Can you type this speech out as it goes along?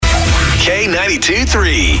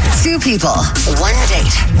K92-3. Two people, one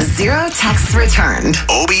date, zero texts returned.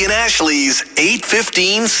 Obie and Ashley's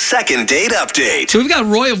 8:15 second date update. So we've got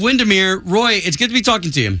Roy of Windermere. Roy, it's good to be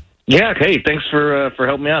talking to you. Yeah, hey, thanks for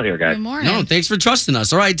helping me out here, guys. Good morning. No, thanks for trusting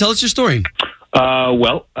us. All right, tell us your story.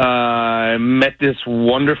 I met this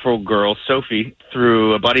wonderful girl, Sophie,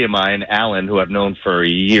 through a buddy of mine, Alan, who I've known for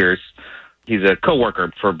years. He's a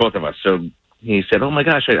coworker for both of us. So he said, "Oh my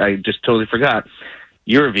gosh, I just totally forgot.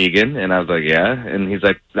 You're a vegan." And I was like, "Yeah." And he's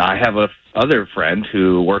like, "I have a other friend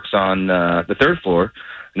who works on the third floor,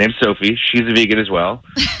 named Sophie. She's a vegan as well.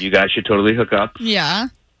 You guys should totally hook up." Yeah.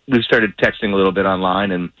 We started texting a little bit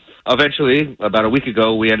online, and eventually, about a week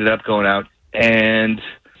ago, we ended up going out, and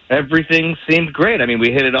everything seemed great. I mean,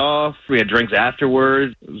 we hit it off. We had drinks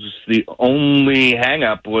afterwards. The only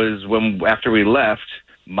hang-up was after we left,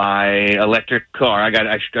 my electric car, I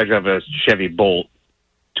drive a Chevy Bolt,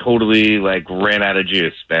 totally, ran out of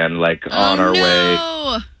juice, man, on our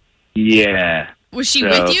way. Yeah. Was she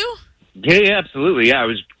with you? Yeah, absolutely. Yeah, I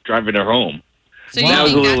was driving her home. So That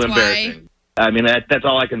was a little that's embarrassing. I mean, that's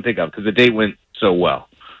all I can think of, because the date went so well.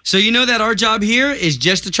 So you know that our job here is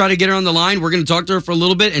just to try to get her on the line. We're going to talk to her for a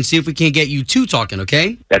little bit and see if we can't get you two talking,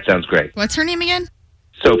 okay? That sounds great. What's her name again?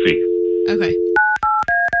 Sophie. Okay.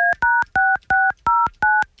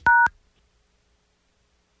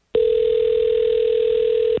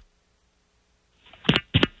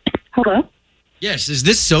 Hello? Yes, is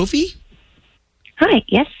this Sophie? Hi,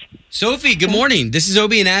 yes. Sophie, good morning. This is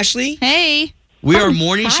Obie and Ashley. Hey. We are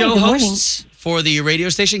morning hi, show good morning. hosts for the radio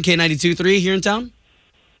station K92.3 here in town.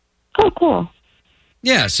 Oh, cool.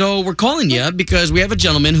 Yeah, so we're calling you because we have a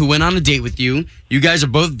gentleman who went on a date with you. You guys are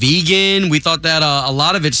both vegan. We thought that a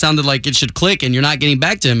lot of it sounded like it should click, and you're not getting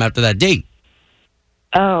back to him after that date.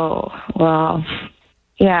 Oh, well,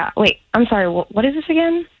 yeah. Wait, I'm sorry. What is this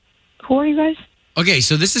again? Who are you guys? Okay,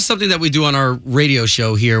 so this is something that we do on our radio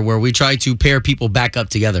show here where we try to pair people back up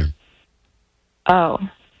together. Oh,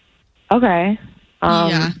 okay.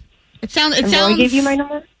 Yeah. It sounds. Roy gave you my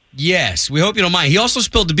number? Yes, we hope you don't mind. He also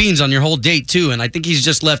spilled the beans on your whole date, too, and I think he's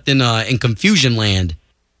just left in confusion land.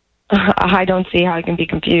 I don't see how I can be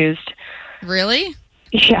confused. Really?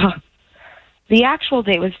 Yeah. The actual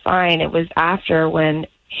date was fine. It was after, when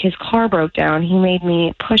his car broke down, he made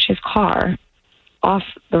me push his car off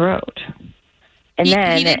the road. And He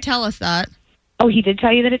then did tell us that. Oh, he did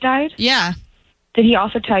tell you that it died? Yeah. Did he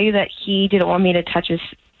also tell you that he didn't want me to touch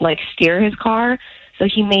steer his car, so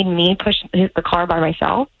he made me push the car by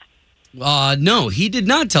myself? No, he did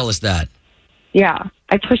not tell us that. Yeah,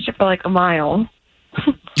 I pushed it for a mile.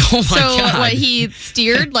 Oh, my God. So what, he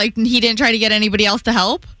steered? He didn't try to get anybody else to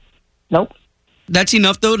help? Nope. That's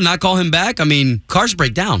enough, though, to not call him back? I mean, cars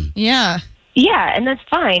break down. Yeah. Yeah, and that's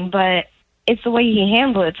fine, but it's the way he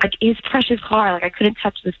handled it. It's his precious car. I couldn't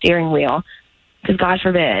touch the steering wheel, because God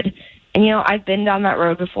forbid. And, I've been down that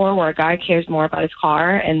road before where a guy cares more about his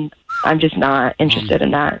car, and I'm just not interested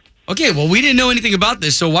in that. Okay, well, we didn't know anything about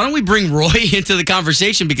this, so why don't we bring Roy into the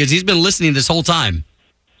conversation because he's been listening this whole time.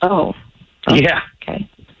 Oh. Yeah. Okay.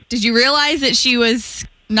 Did you realize that she was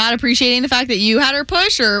not appreciating the fact that you had her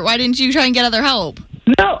push, or why didn't you try and get other help?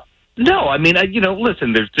 No. I mean,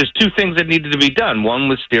 listen, there's two things that needed to be done. One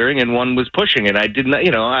was steering and one was pushing, and I didn't,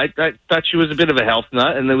 I thought she was a bit of a health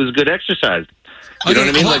nut, and it was good exercise. You know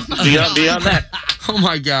what I mean? Beyond that. Oh,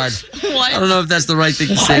 my God. What? I don't know if that's the right thing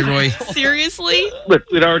to say, Roy. Seriously? Look,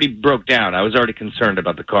 it already broke down. I was already concerned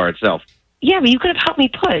about the car itself. Yeah, but you could have helped me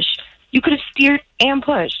push. You could have steered and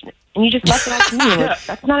pushed, and you just left it up to me.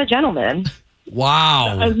 That's not a gentleman.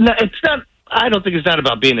 Wow. It's not. I don't think it's not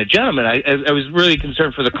about being a gentleman. I was really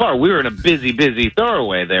concerned for the car. We were in a busy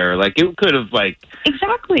thoroughway there. It could have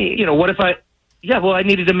Exactly. What if I? Yeah, well, I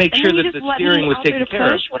needed to make sure that the steering was taken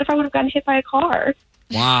care of. What if I would have gotten hit by a car?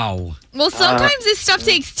 Wow. Well, sometimes this stuff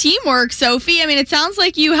takes teamwork, Sophie. I mean, it sounds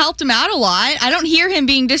like you helped him out a lot. I don't hear him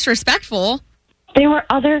being disrespectful. There were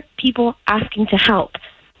other people asking to help.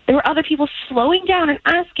 There were other people slowing down and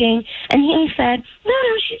asking, and he said, no,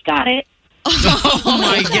 she's got it. Oh,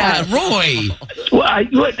 my God. Roy.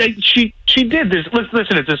 Well, she did.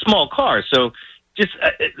 Listen, it's a small car, so just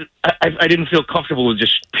I didn't feel comfortable with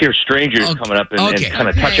just pure strangers coming up and kind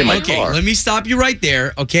of touching my car. Let me stop you right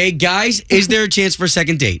there. Okay, guys, is there a chance for a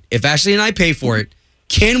second date? If Ashley and I pay for it,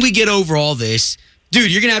 can we get over all this?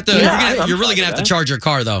 Dude, you're gonna have to. You're really gonna have to charge your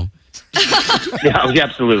car, though. Yeah,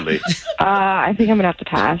 absolutely. I think I'm gonna have to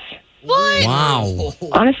pass. What? Wow.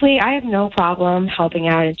 Honestly, I have no problem helping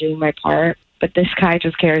out and doing my part, but this guy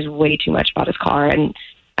just cares way too much about his car, and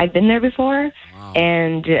I've been there before,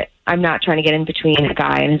 and I'm not trying to get in between a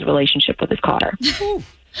guy and his relationship with his car.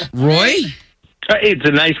 Roy? It's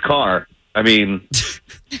a nice car. I mean,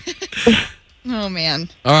 Oh, man.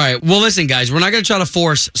 All right. Well, listen, guys, we're not going to try to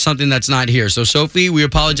force something that's not here. So, Sophie, we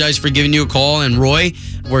apologize for giving you a call. And Roy,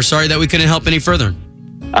 we're sorry that we couldn't help any further.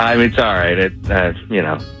 I mean, it's all right.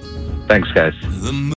 Thanks, guys.